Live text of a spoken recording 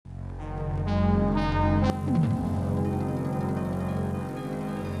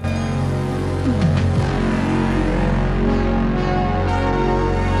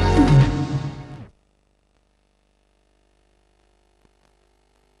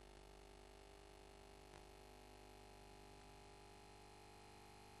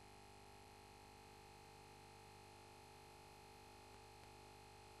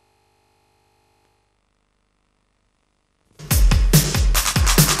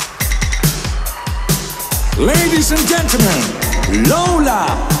Ladies and gentlemen, Lola!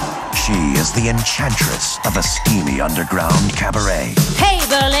 She is the enchantress of a steamy underground cabaret. Hey,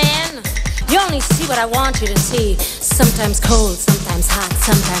 Berlin! You only see what I want you to see. Sometimes cold, sometimes hot,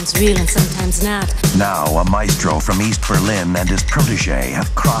 sometimes real and sometimes not. Now a maestro from East Berlin and his protege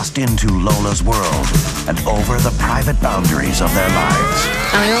have crossed into Lola's world and over the private boundaries of their lives.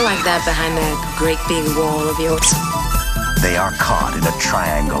 I don't like that behind that great big wall of yours. They are caught in a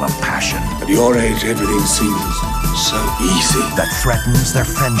triangle of passion. At your age, everything seems so easy. That threatens their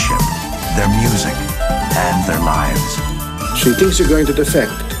friendship, their music, and their lives. She thinks you're going to defect.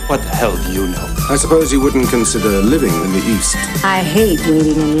 What the hell do you know? I suppose you wouldn't consider living in the East. I hate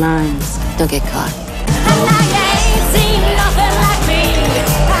waiting in lines. Don't get caught.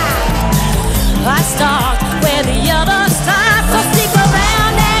 I start where the others start, so stick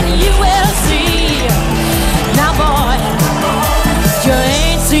around and you will see. Now boy, you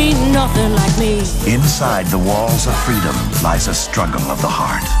ain't seen nothing like me. Inside the walls of freedom lies a struggle of the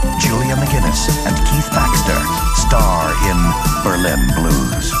heart. Julia McGinnis and Keith Baxter star in Berlin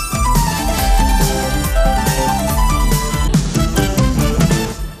Blues.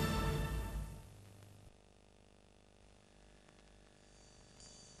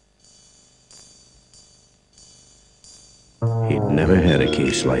 He'd never had a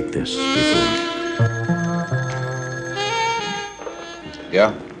case like this before.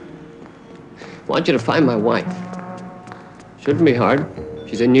 Yeah? I want you to find my wife. Shouldn't be hard.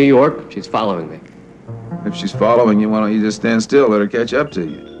 She's in New York. She's following me. If she's following you, why don't you just stand still, let her catch up to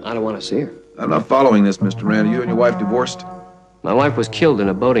you? I don't want to see her. I'm not following this, Mr. Rand. Are you and your wife divorced? My wife was killed in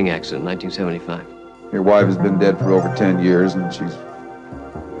a boating accident in 1975. Your wife has been dead for over 10 years, and she's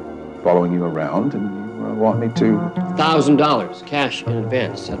following you around, and you want me to... $1,000 cash in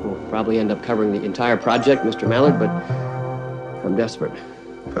advance. That will probably end up covering the entire project, Mr. Mallard, but I'm desperate.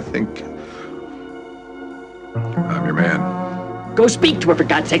 I think I'm your man. Go speak to her, for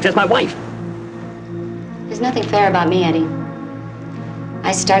God's sake. That's my wife. There's nothing fair about me, Eddie.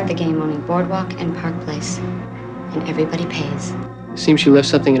 I start the game owning Boardwalk and Park Place, and everybody pays. It seems she left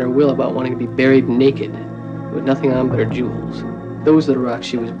something in her will about wanting to be buried naked, with nothing on but her jewels. Those are the rocks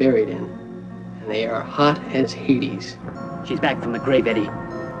she was buried in, and they are hot as Hades. She's back from the grave, Eddie.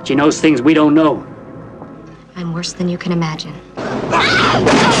 She knows things we don't know. I'm worse than you can imagine. What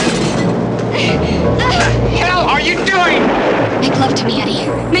the hell are you doing? Make love to me, Eddie.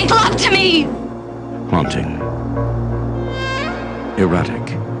 Make love to me! Haunting. Erotic.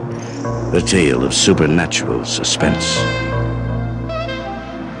 The tale of supernatural suspense.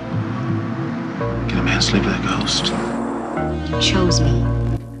 Can a man sleep with a ghost? You chose me,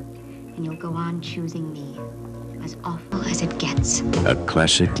 and you'll go on choosing me, as awful as it gets. A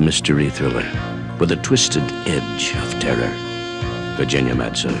classic mystery thriller with a twisted edge of terror. Virginia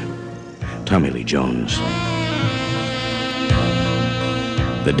Madsen, Tommy Lee Jones.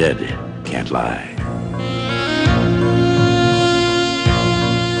 The dead can't lie.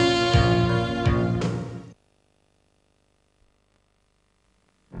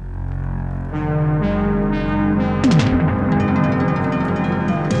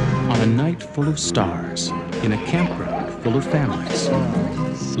 On a night full of stars, in a campground full of families,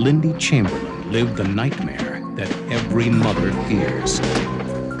 Lindy Chamberlain lived the nightmare that every mother fears.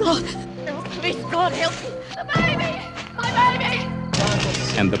 God, no, please, God, help me. The baby! My baby!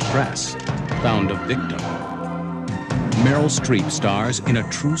 And the press found a victim. Meryl Streep stars in a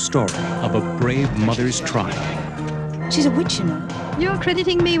true story of a brave mother's trial. She's a witch, you know. You're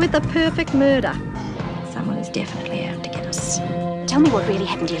crediting me with the perfect murder. Someone is definitely out to get us. Tell me what really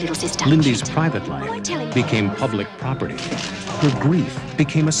happened to your little sister. Lindy's private life became public property. Her grief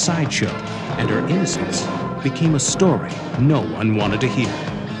became a sideshow, and her innocence became a story no one wanted to hear.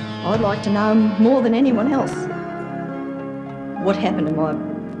 I'd like to know more than anyone else. What happened to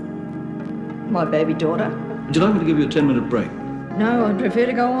my baby daughter? Would you like me to give you a 10-minute break? No, I'd prefer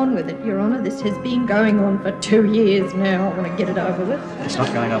to go on with it, Your Honour. This has been going on for 2 years now. I want to get it over with. It's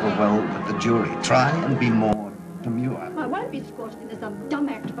not going over well with the jury. Try and be more demure. I won't be squashed into some dumb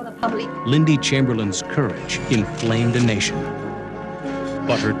act for the public. Lindy Chamberlain's courage inflamed a nation,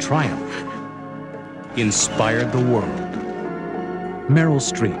 but her triumph inspired the world. Meryl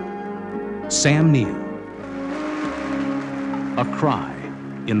Streep, Sam Neill, A Cry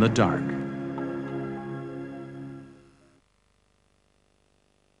in the Dark.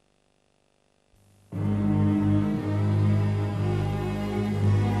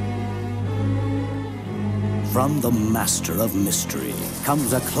 From the master of mystery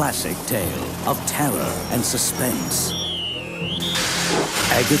comes a classic tale of terror and suspense.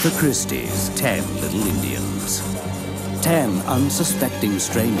 Agatha Christie's 10 Little Indians. 10 unsuspecting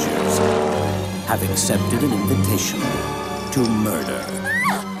strangers have accepted an invitation to murder.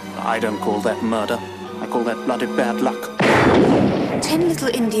 I don't call that murder. I call that bloody bad luck. 10 little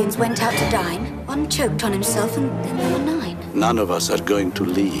Indians went out to dine. One choked on himself, and then there were 9. None of us are going to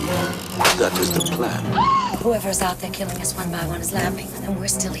leave. That is the plan. Whoever's out there killing us one by one is laughing, and we're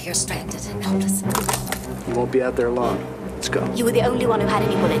still here stranded and helpless. You won't be out there long. Let's go. You were the only one who had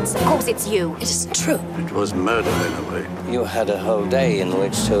any bullets. Of course it's you. It isn't true. It was murder in a way. You had a whole day in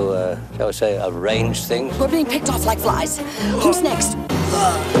which to, shall we say, arrange things. We're being picked off like flies. Who's next?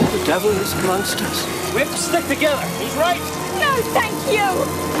 The devil is amongst us. We have to stick together. He's right. No, thank you.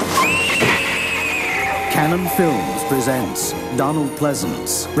 Canon Films presents Donald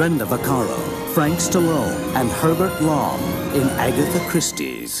Pleasance, Brenda Vaccaro, Frank Stallone, and Herbert Lom in Agatha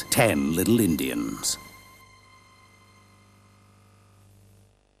Christie's 10 Little Indians.